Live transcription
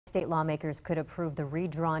State lawmakers could approve the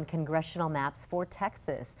redrawn congressional maps for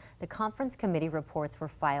Texas. The conference committee reports were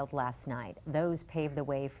filed last night. Those pave the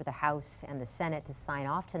way for the House and the Senate to sign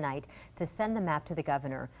off tonight to send the map to the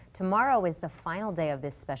governor. Tomorrow is the final day of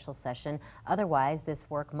this special session. Otherwise, this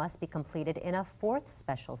work must be completed in a fourth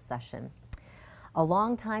special session. A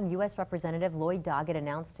longtime U.S. Representative Lloyd Doggett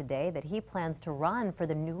announced today that he plans to run for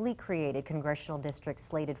the newly created congressional district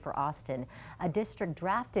slated for Austin, a district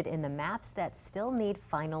drafted in the maps that still need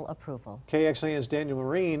final approval. KXAN's Daniel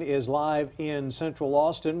Marine is live in central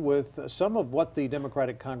Austin with some of what the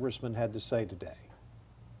Democratic congressman had to say today.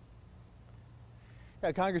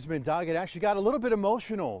 Yeah, Congressman Doggett actually got a little bit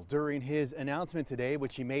emotional during his announcement today,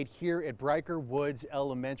 which he made here at Bryker Woods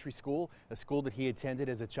Elementary School, a school that he attended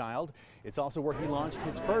as a child. It's also where he launched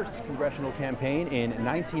his first congressional campaign in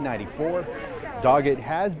 1994. Doggett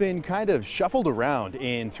has been kind of shuffled around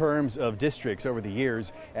in terms of districts over the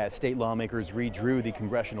years as state lawmakers redrew the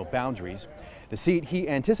congressional boundaries. The seat he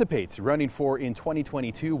anticipates running for in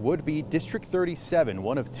 2022 would be District 37,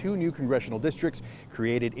 one of two new congressional districts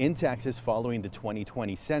created in Texas following the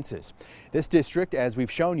 2020 census. This district, as we've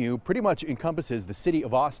shown you, pretty much encompasses the city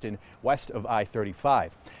of Austin west of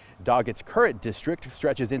I-35. Doggett's current district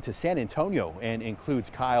stretches into San Antonio and includes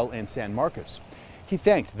Kyle and San Marcos. He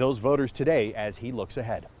thanked those voters today as he looks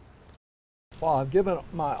ahead. While I've given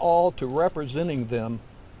my all to representing them,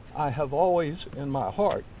 I have always, in my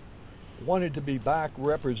heart, wanted to be back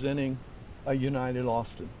representing a united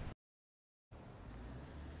Austin.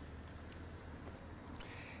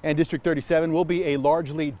 And District 37 will be a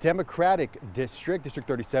largely Democratic district. District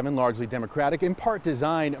 37 largely Democratic, in part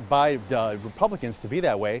designed by Republicans to be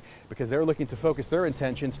that way because they're looking to focus their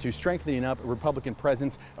intentions to strengthening up Republican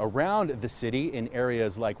presence around the city in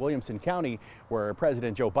areas like Williamson County, where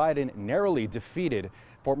President Joe Biden narrowly defeated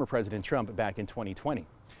former President Trump back in 2020.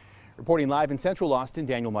 Reporting live in Central Austin,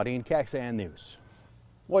 Daniel Marine, KXAN News.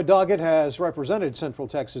 Lloyd Doggett has represented Central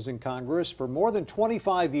Texas in Congress for more than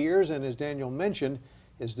 25 years, and as Daniel mentioned,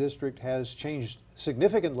 his district has changed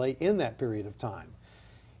significantly in that period of time.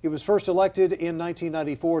 He was first elected in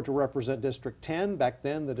 1994 to represent District 10. Back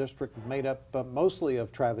then, the district made up mostly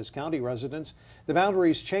of Travis County residents. The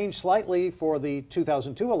boundaries changed slightly for the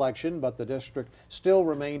 2002 election, but the district still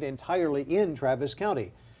remained entirely in Travis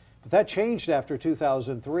County. But that changed after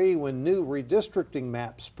 2003 when new redistricting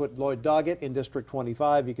maps put Lloyd Doggett in District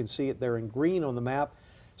 25. You can see it there in green on the map,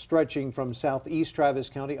 stretching from southeast Travis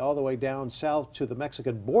County all the way down south to the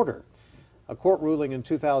Mexican border. A court ruling in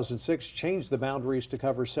 2006 changed the boundaries to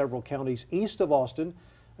cover several counties east of Austin.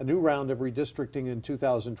 A new round of redistricting in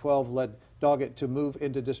 2012 led Doggett to move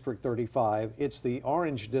into District 35. It's the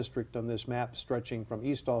orange district on this map, stretching from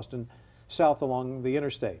East Austin south along the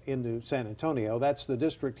interstate into San Antonio. That's the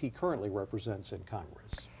district he currently represents in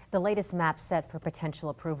Congress. The latest map set for potential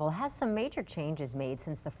approval has some major changes made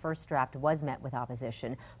since the first draft was met with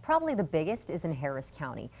opposition. Probably the biggest is in Harris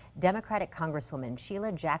County. Democratic Congresswoman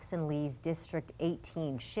Sheila Jackson Lee's District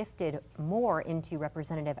 18 shifted more into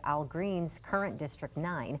Representative Al Green's current District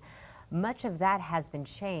 9. Much of that has been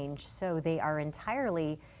changed, so they are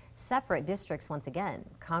entirely separate districts once again.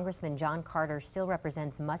 Congressman John Carter still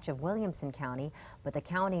represents much of Williamson County, but the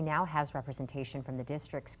county now has representation from the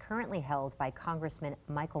districts currently held by Congressman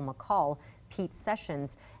Michael McCall, Pete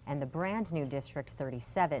Sessions, and the brand new District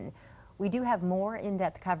 37. We do have more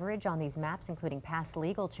in-depth coverage on these maps, including past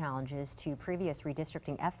legal challenges to previous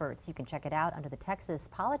redistricting efforts. You can check it out under the Texas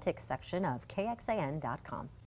Politics section of KXAN.com.